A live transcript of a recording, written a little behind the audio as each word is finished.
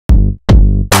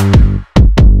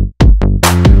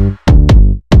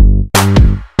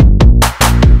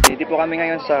kami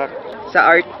ngayon sa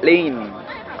ArtLane.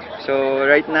 So,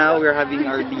 right now, we're having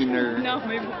our dinner.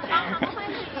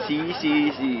 Si.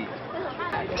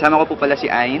 Kasama ko po pala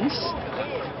si Ains.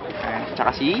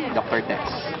 Tsaka si Dr. Tess.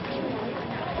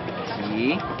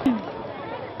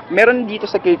 Meron dito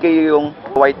sa KK yung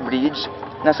White Bridge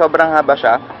na sobrang haba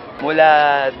siya.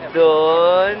 Mula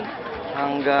doon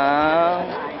hanggang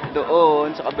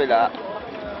doon sa kabila.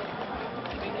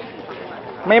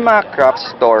 May mga craft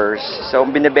stores. So,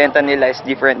 binibenta nila is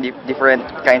different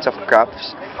kinds of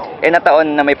crafts.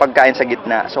 Nataon na may pagkain sa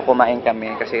gitna. So, kumain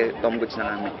kami kasi Tom Goods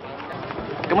na kami.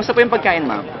 Kamusta po yung pagkain,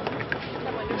 ma'am?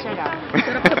 Sarap.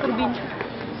 Sarap sa probinsya.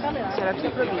 Sarap sa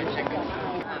probinsya.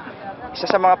 Isa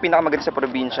sa mga pinakamaganda sa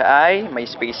probinsya ay may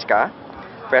space ka,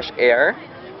 fresh air,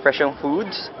 fresh yung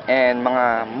foods, and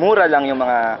mga mura lang yung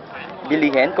mga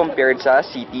bilihin compared sa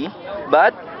city.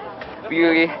 But,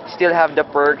 we still have the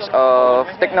perks of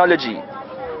technology.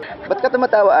 Ba't ka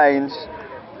tumatawa, Ains?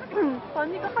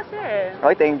 Funny ka kasi.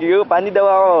 Okay, thank you. Funny daw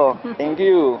ako. Thank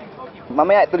you.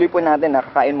 Mamaya, tuloy po natin.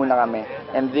 Nakakain muna kami.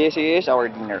 And this is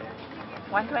our dinner.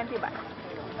 120 baht.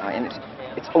 And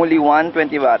it's only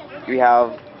 120 baht. We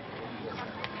have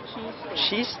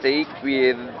cheese steak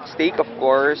with steak, of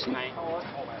course,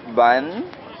 bun,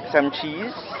 some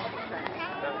cheese,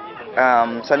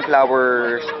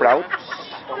 sunflower sprouts.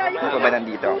 Ano pa ba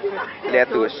nandito?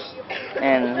 Lettuce.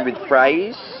 And with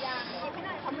fries.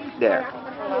 There.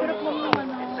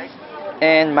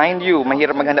 And mind you,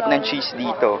 mahirap maghanap ng cheese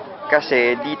dito.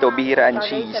 Kasi dito, bihira ang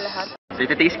cheese. So,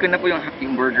 ita-taste ko na po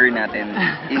yung burger natin.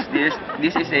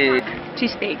 This is a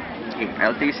Cheese steak. Okay,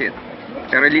 I'll taste it.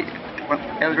 Pero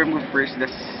I'll remove first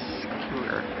the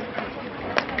sugar.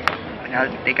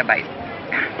 I'll take a bite.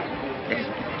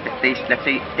 Let's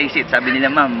say, taste it. Sabi nila,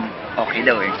 ma'am, okay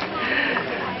daw eh.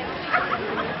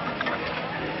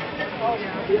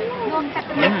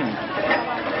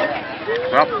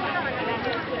 Sarap.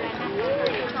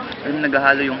 Alam,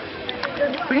 naghahalo yung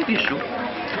tissue.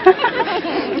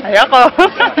 Ayoko.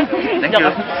 Thank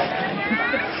you.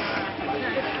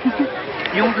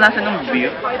 Yung lasa ng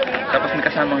beef, tapos may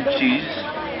kasamang cheese.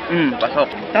 Pasok.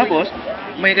 Tapos,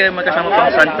 may kasama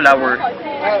pang sunflower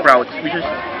sprouts, which is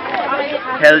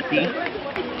healthy.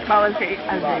 Bawal kay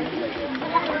Aldrin.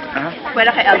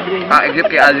 Wala kay Aldrin. Except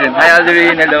kay Aldrin. Hi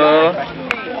Aldrin, hello.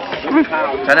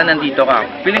 Sana nandito ka.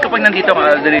 Feeling ko pag nandito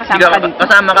ka, Aldrin,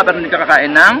 kasama ka pero hindi ka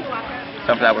kakain ng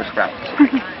sunflower sprouts.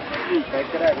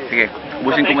 Sige,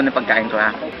 ubusin ko muna pagkain ko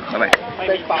ha. Bye-bye.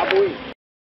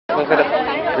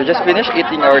 We just finished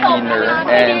eating our dinner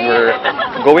and we're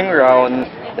going around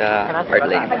the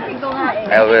Artlane.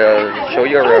 I will show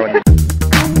you around.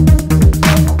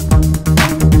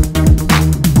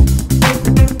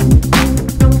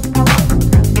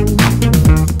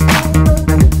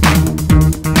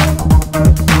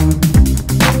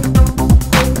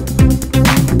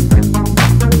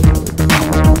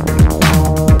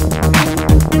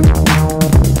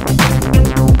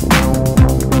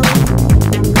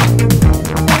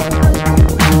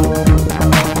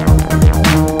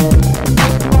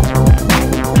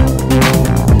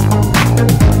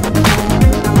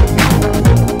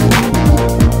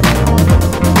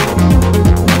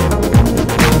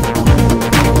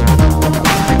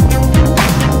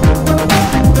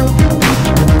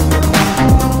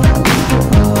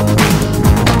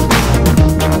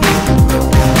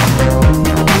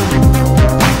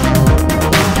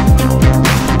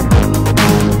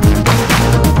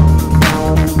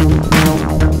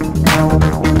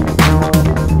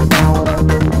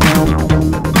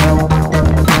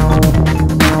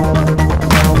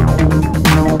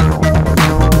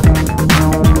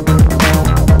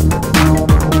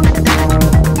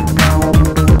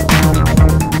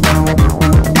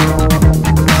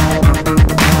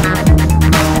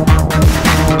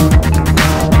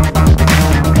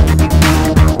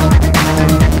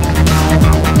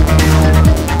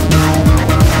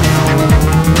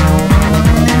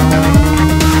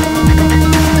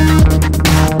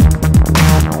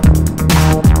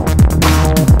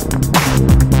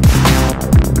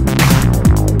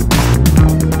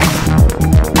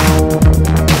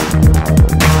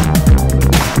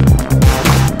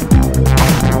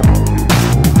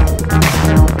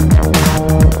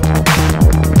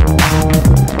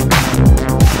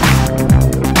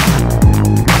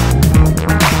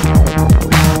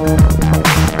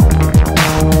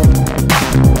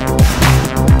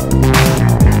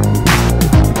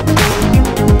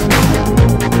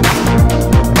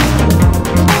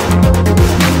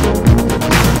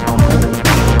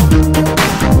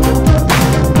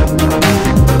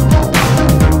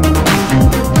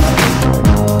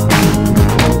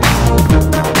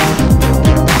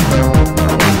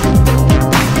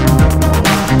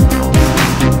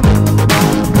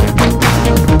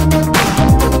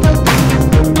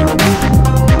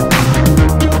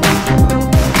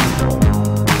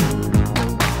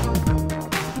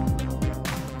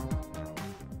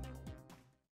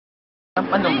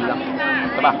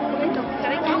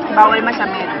 Bawal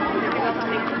masamit.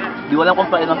 Di wala kung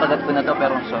paano ang pagat ko na to,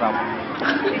 pero ang sarap.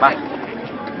 Pa?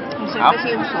 Ang sarap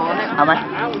kasi yung sauce. Ama?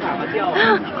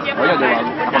 Wala, diba?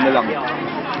 Ako na lang.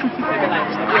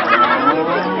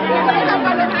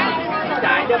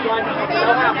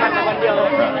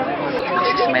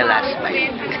 This is my last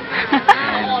bite.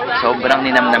 And sobrang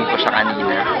ninamnam ko siya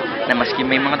kanina. Na maski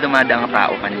may mga dumadaang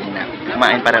tao kanina,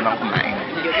 kumain para lang kumain.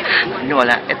 Hindi,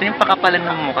 wala. Ito yung pakapalan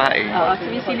ng mukha eh. Oo,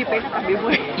 sumisilip pa yung tabi mo.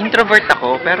 Introvert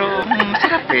ako, pero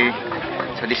masarap eh.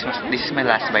 So this is my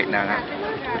last bite na.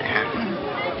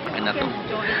 Ano to?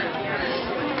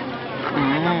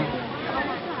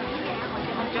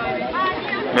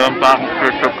 Meron pa akong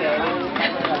susok.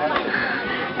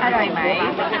 Aray, May.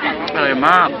 Aray,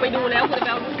 ma.ไปดูแล้วคุณจ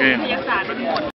ะไปเอาเสียงสารไปหมด